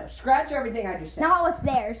 yeah, no, scratch everything I just said. Not what's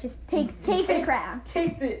theirs, just take the crown.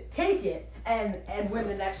 Take it, and win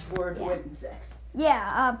the next 4 to win 6.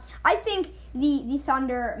 Yeah, I think the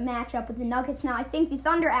Thunder match up with the Nuggets now. I think the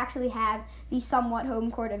Thunder actually have the somewhat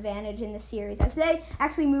home court advantage in the series. As they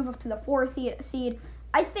actually move up to the 4th seed,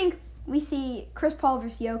 I think we see Chris Paul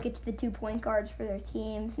versus Jokic, the 2 point guards for their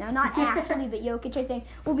teams. Now, not actually, but Jokic, I think,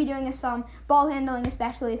 will be doing some ball handling,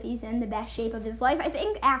 especially if he's in the best shape of his life. I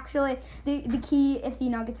think, actually, the key, if the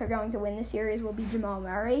Nuggets are going to win the series, will be Jamal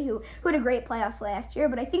Murray, who had a great playoffs last year.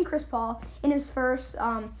 But I think Chris Paul, in his first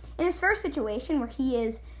situation where he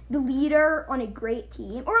is the leader on a great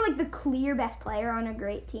team, or like the clear best player on a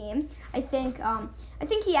great team, I think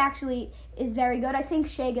he actually is very good. I think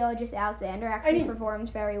Shai Gilgeous-Alexander actually performs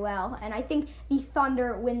very well, and I think the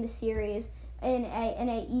Thunder win the series in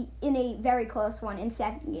a very close one in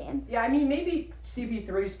 7 games. Yeah, I mean, maybe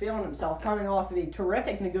CP3 is feeling himself coming off of a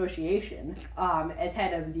terrific negotiation as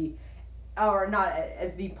head of the, or not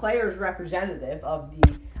as the players' representative of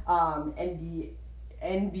the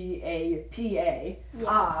NBAPA. The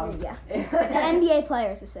NBA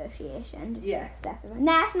Players Association.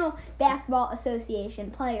 National Basketball Association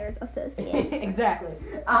Players Association. Exactly.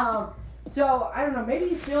 So, I don't know, maybe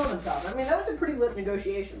he's feeling himself. I mean, that was a pretty lit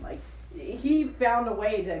negotiation. Like, he found a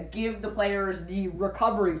way to give the players the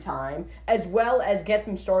recovery time, as well as get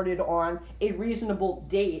them started on a reasonable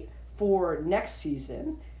date for next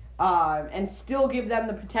season. And still give them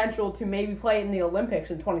the potential to maybe play in the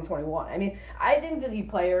Olympics in 2021. I mean, I think that the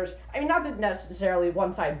players, not that necessarily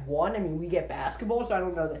one side won. I mean, we get basketball, so I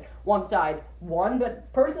don't know that one side won.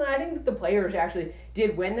 But personally, I think that the players actually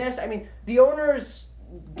did win this. I mean, the owners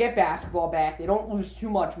get basketball back. They don't lose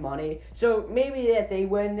too much money. So maybe that they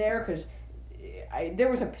win there, because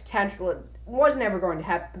there was a potential. It wasn't ever going to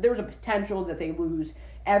happen, but there was a potential that they lose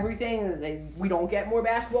everything, that we don't get more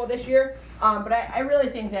basketball this year. But I really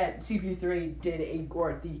think that CP3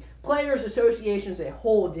 or the Players Association as a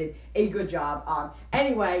whole did a good job.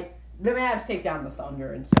 Anyway, the Mavs take down the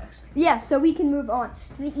Thunder in 6. Yeah, so we can move on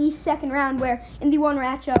to the East second round, where in the one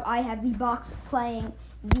matchup I have the Bucks playing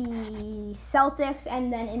the Celtics,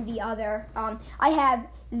 and then in the other I have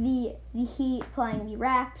the Heat playing the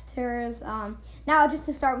Raptors. Now, just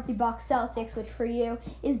to start with the Bucks Celtics, which for you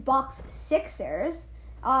is Bucks Sixers.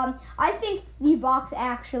 I think the Bucks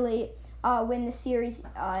actually win the series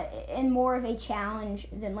in more of a challenge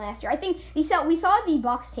than last year. I think we saw the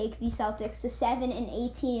Bucks take the Celtics to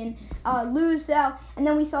 7-18, lose though, and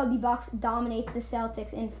then we saw the Bucks dominate the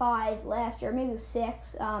Celtics in 5 last year, maybe it was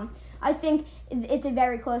 6. I think it's a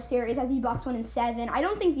very close series as the Bucks won in 7. I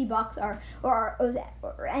don't think the Bucks and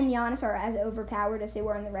Giannis are as overpowered as they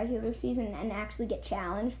were in the regular season and actually get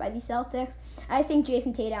challenged by the Celtics. I think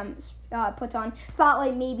Jason Tatum puts on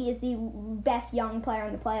spotlight, maybe is the best young player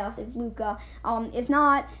in the playoffs if Luka is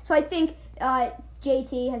not. So I think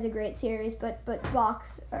JT has a great series, but the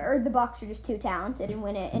Bucks are just too talented and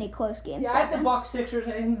win it in a close game. Yeah, 7. I have the Bucks Sixers.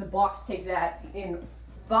 I think the Bucks take that in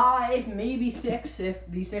 5, maybe 6 if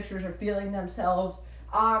the Sixers are feeling themselves.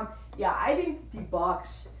 I think the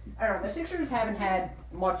Bucks, I don't know, the Sixers haven't had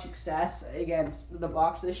much success against the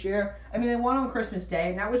Bucks this year. I mean, they won on Christmas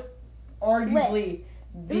Day, and that was arguably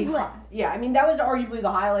lit. That was arguably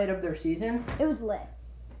the highlight of their season. It was lit.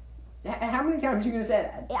 How many times are you going to say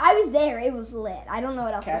that? I was there. It was lit. I don't know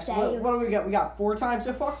what else to say. What do we got? We got 4 times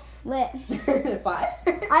so far? Lit. 5.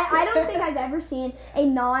 I don't think I've ever seen a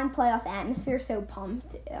non-playoff atmosphere so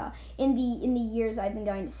pumped in the years I've been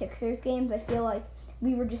going to Sixers games. I feel like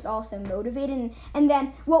we were just all so motivated, and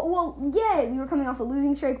then we were coming off a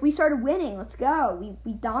losing streak. We started winning. Let's go.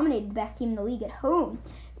 We dominated the best team in the league at home.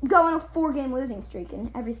 Go on a 4-game losing streak, and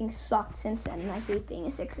everything sucked since then. And I hate being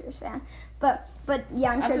a Sixers fan, but yeah,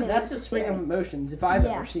 I'm sure that's a swing of emotions if I've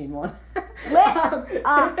ever seen one.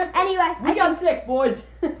 Anyway, we got 6, boys.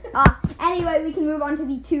 Anyway, we can move on to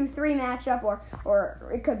the 2-3 matchup, or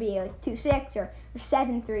it could be like 2-6 or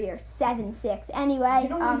 7-3 or 7-6. Anyway, you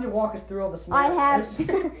don't need to walk us through all the scenarios. I have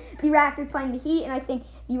the Raptors playing the Heat, and I think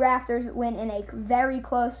the Raptors win in a very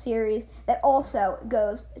close series that also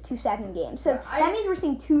goes to 7 games. So that means we're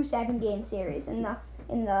seeing 2 7-game series in the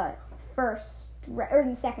first or in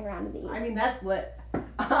the second round of the East. I mean, that's lit.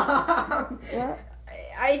 Yeah.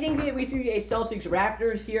 I think that we see a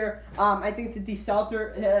Celtics-Raptors here. I think that the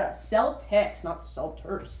Celtics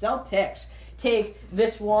take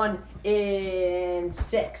this one in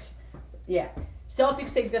 6. Yeah.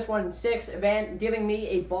 Celtics take this one in 6, giving me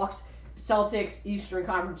a Bucks-Celtics Eastern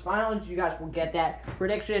Conference Finals. You guys will get that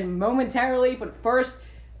prediction momentarily, but first,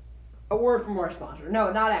 a word from our sponsor.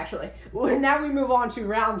 No, not actually. Now we move on to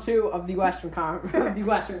round 2 of the Western Conference. I don't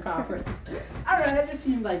know. That just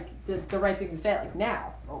seemed like the right thing to say. Like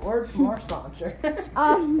now, a word from our sponsor.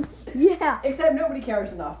 Yeah. Except nobody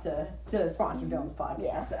cares enough to sponsor Dylan's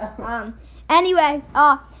podcast. Yeah. So. Anyway,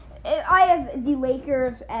 I have the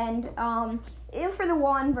Lakers, and for the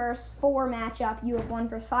 1 versus 4 matchup, you have 1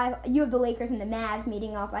 versus 5. You have the Lakers and the Mavs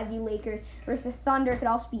meeting up. I have the Lakers versus the Thunder. It could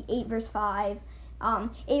also be 8 versus 5.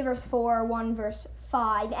 8 versus 4, 1 versus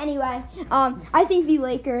 5. Anyway, I think the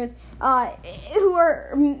Lakers, who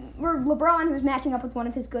are LeBron, who's matching up with one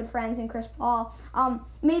of his good friends in Chris Paul,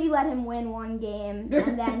 maybe let him win 1 game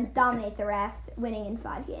and then dominate the rest, winning in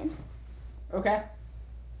 5 games. Okay.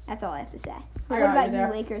 That's all I have to say. What about you,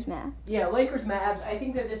 Lakers, Mavs? Yeah, Lakers, Mavs. I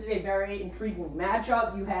think that this is a very intriguing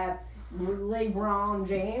matchup. You have LeBron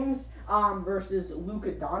James versus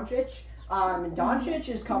Luka Doncic. And Doncic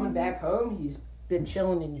is coming back home. He's been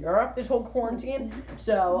chilling in Europe this whole quarantine,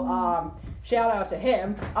 so shout out to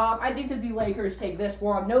him. I think that the Lakers take this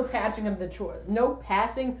one. No passing of the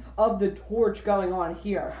torch going on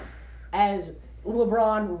here, as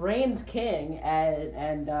LeBron reigns king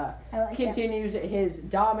and continues his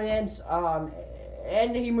dominance.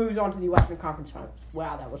 And he moves on to the Western Conference Finals.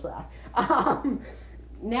 Wow, that was loud.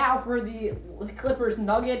 Now for the Clippers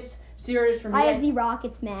Nuggets series from I have the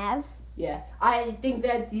Rockets Mavs. Yeah, I think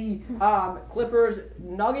that the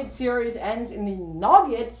Clippers-Nuggets series ends in the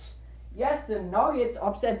Nuggets. Yes, the Nuggets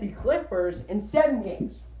upset the Clippers in 7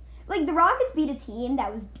 games. Like, the Rockets beat a team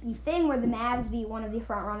that was beefing, where the Mavs beat one of the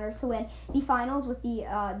front-runners to win the finals with the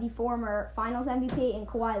former finals MVP in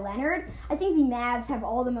Kawhi Leonard. I think the Mavs have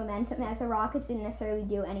all the momentum, as the Rockets didn't necessarily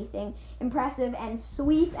do anything impressive, and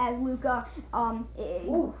sweep as Luka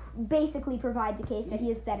basically provides a case that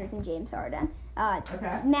he is better than James Harden.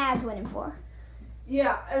 Okay. Mavs winning 4.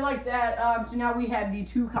 Yeah, I like that. So now we have the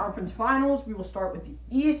 2 conference finals. We will start with the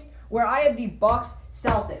East, where I have the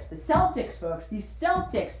Bucks-Celtics. The Celtics, folks, the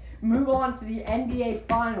Celtics move on to the NBA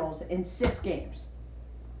Finals in 6 games.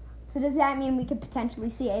 So does that mean we could potentially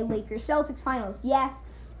see a Lakers-Celtics Finals? Yes.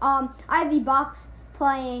 I have the Bucks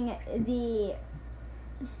playing the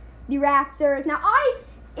Raptors. Now,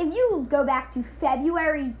 if you go back to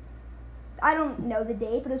February, I don't know the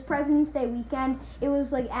date, but it was President's Day weekend. It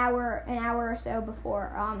was like an hour or so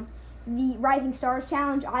before the Rising Stars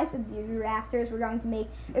Challenge. I said the Raptors were going to make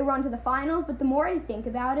a run to the finals, but the more I think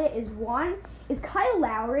about it is Kyle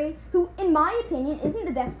Lowry, who, in my opinion, isn't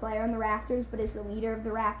the best player on the Raptors, but is the leader of the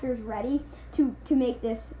Raptors, ready to make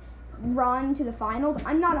this run to the finals?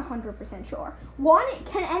 I'm not 100% sure. 1,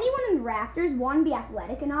 can anyone in the Raptors, 1, be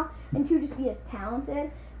athletic enough, and 2, just be as talented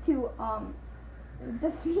to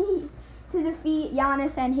defeat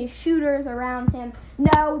Giannis and his shooters around him?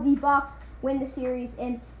 No, the Bucks win the series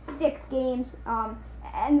in 6 games,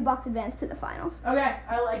 and the Bucks advance to the finals. Okay,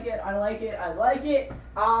 I like it.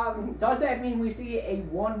 Does that mean we see a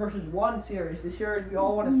 1 versus 1 series? The series we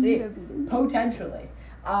all want to see, potentially.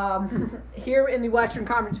 Here in the Western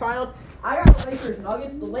Conference Finals, I got the Lakers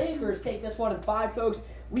Nuggets. The Lakers take this one in 5, folks.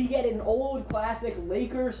 We get an old classic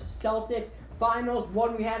Lakers Celtics Finals,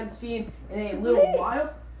 one we haven't seen in a little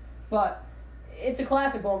while, but it's a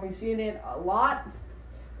classic one. We've seen it a lot.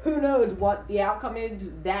 Who knows what the outcome is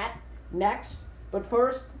that next? But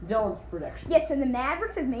first, Dylan's prediction. Yes, so the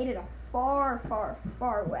Mavericks have made it a far, far,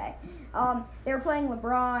 far way. They were playing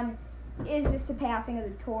LeBron. Is just the passing of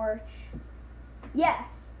the torch. Yes.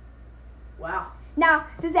 Wow. Now,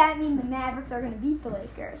 does that mean the Mavericks are going to beat the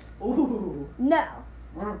Lakers? Ooh. No.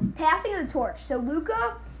 Passing of the torch. So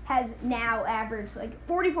Luka has now averaged like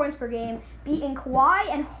 40 points per game, beating Kawhi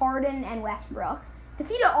and Harden and Westbrook.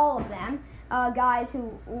 Defeated all of them, guys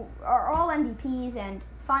who are all MVPs and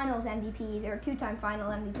finals MVPs, or two-time final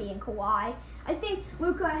MVP in Kawhi. I think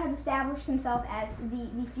Luka has established himself as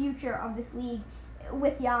the future of this league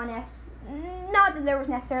with Giannis. Not that there was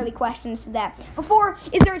necessarily questions to that. Before,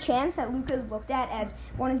 is there a chance that Luka is looked at as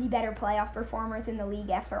one of the better playoff performers in the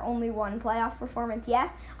league after only one playoff performance?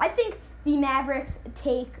 Yes. I think the Mavericks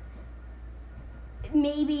take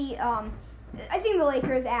maybe... I think the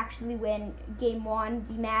Lakers actually win Game 1,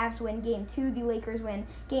 the Mavs win Game 2, the Lakers win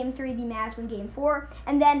Game 3, the Mavs win Game 4,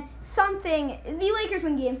 and then the Lakers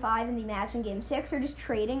win Game 5 and the Mavs win Game 6, or just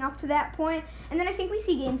trading up to that point, and then I think we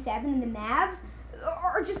see Game 7 and the Mavs,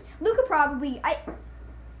 or just, Luka probably,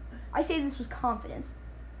 I say this with confidence,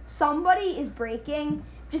 somebody is breaking,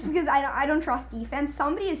 just because I don't trust defense,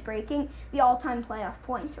 somebody is breaking the all-time playoff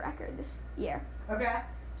points record this year. Okay.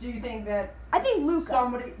 Do you think that... I think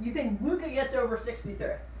Luka. You think Luka gets over 63?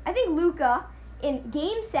 I think Luka in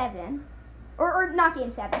Game 7, or not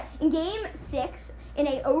Game 7, in Game 6, in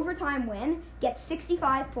a overtime win, gets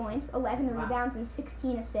 65 points, 11 rebounds, and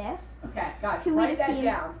 16 assists. Okay, guys, write that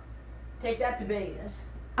down. Take that to Vegas.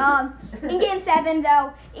 In Game 7,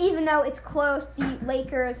 though, even though it's close, the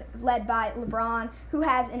Lakers, led by LeBron, who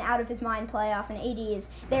has an out-of-his-mind playoff, and AD is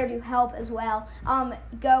there to help as well,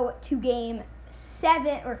 go to Game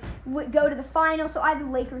 7, or go to the final. So I have the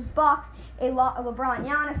Lakers, Bucks, a LeBron,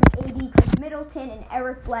 Giannis, an AD, Chris Middleton, and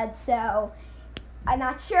Eric Bledsoe. I'm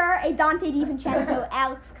not sure. A Dante DiVincenzo,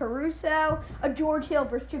 Alex Caruso, a George Hill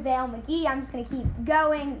versus JaVale McGee. I'm just going to keep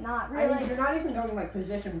going. Not really. I mean, you're not even going like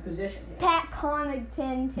position here. Pat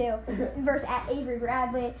Connaughton, too, versus Avery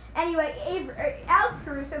Bradley. Anyway, Alex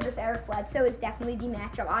Caruso versus Eric Bledsoe is definitely the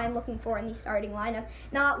matchup I'm looking for in the starting lineup.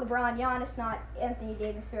 Not LeBron, Giannis, not Anthony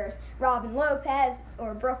Davis versus Robin Lopez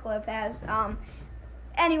or Brooke Lopez.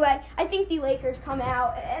 Anyway, I think the Lakers come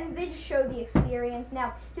out and they just show the experience.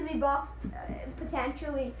 Now, do the Bucks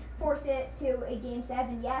potentially force it to a Game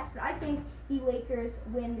 7? Yes, but I think the Lakers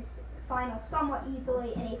win this final somewhat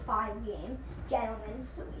easily in a 5-game gentleman's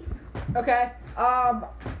sweep. Okay,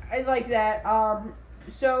 I like that. I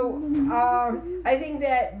think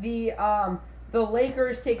that the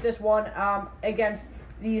Lakers take this one against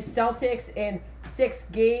the Celtics in 6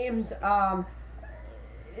 games.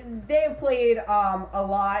 They've played a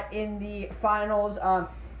lot in the finals.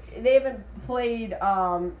 They haven't played in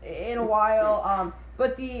a while.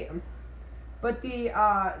 But the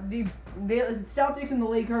Celtics and the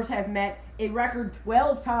Lakers have met a record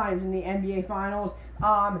 12 times in the NBA Finals.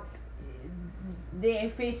 They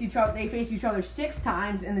faced each other 6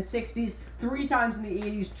 times in the 60s, 3 times in the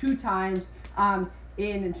 80s, 2 times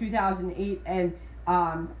in 2008 and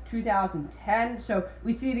 2010. So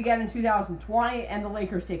we see it again in 2020, and the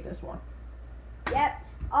Lakers take this one. Yep.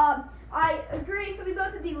 I agree. So we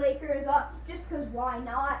both have the Lakers up, just because why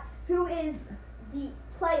not? Who is the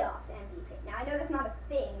playoffs MVP? Now I know that's not a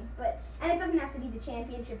thing, and it doesn't have to be the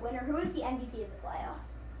championship winner. Who is the MVP of the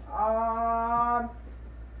playoffs?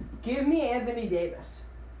 Give me Anthony Davis.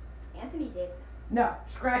 Anthony Davis. No,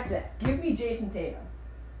 scratch that. Give me Jason Tatum.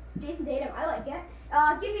 Jason Tatum, I like it.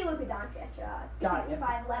 Give me Luka Doncic.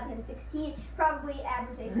 65, 11, and 16. Probably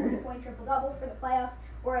average a 40-point triple-double for the playoffs,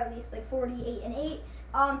 or at least like 48 and 8.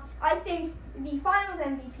 I think the Finals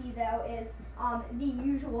MVP though is the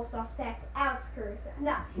usual suspect, Alex Caruso.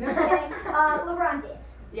 No, just kidding. LeBron James.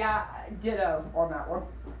 Yeah, ditto on that one.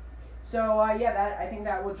 So I think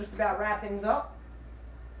that will just about wrap things up.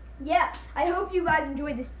 Yeah, I hope you guys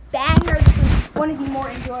enjoyed this banger. This was one of the more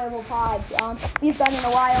enjoyable pods we've done in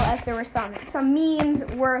a while, as there were some memes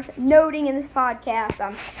worth noting in this podcast.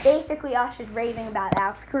 Basically us just raving about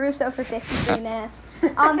Alex Caruso for 53 minutes.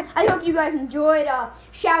 I hope you guys enjoyed.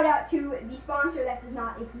 Shout out to the sponsor that does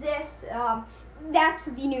not exist. That's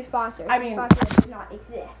the new sponsor. I mean, sponsor that does not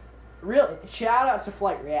exist. Really, shout out to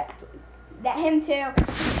Flight React. Him too.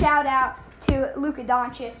 Shout out to Luka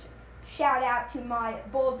Doncic. Shout out to my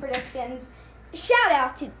bold predictions. Shout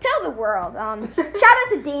out to tell the world. Shout out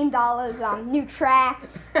to Dame Dolla's new track.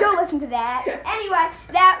 Go listen to that. Anyway,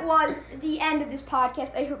 that was the end of this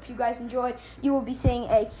podcast. I hope you guys enjoyed. You will be seeing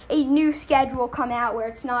a new schedule come out where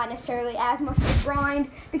it's not necessarily as much of a grind,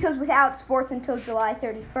 because without sports until July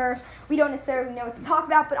 31st, we don't necessarily know what to talk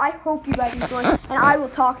about, but I hope you guys enjoyed, and I will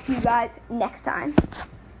talk to you guys next time.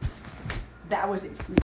 That was it.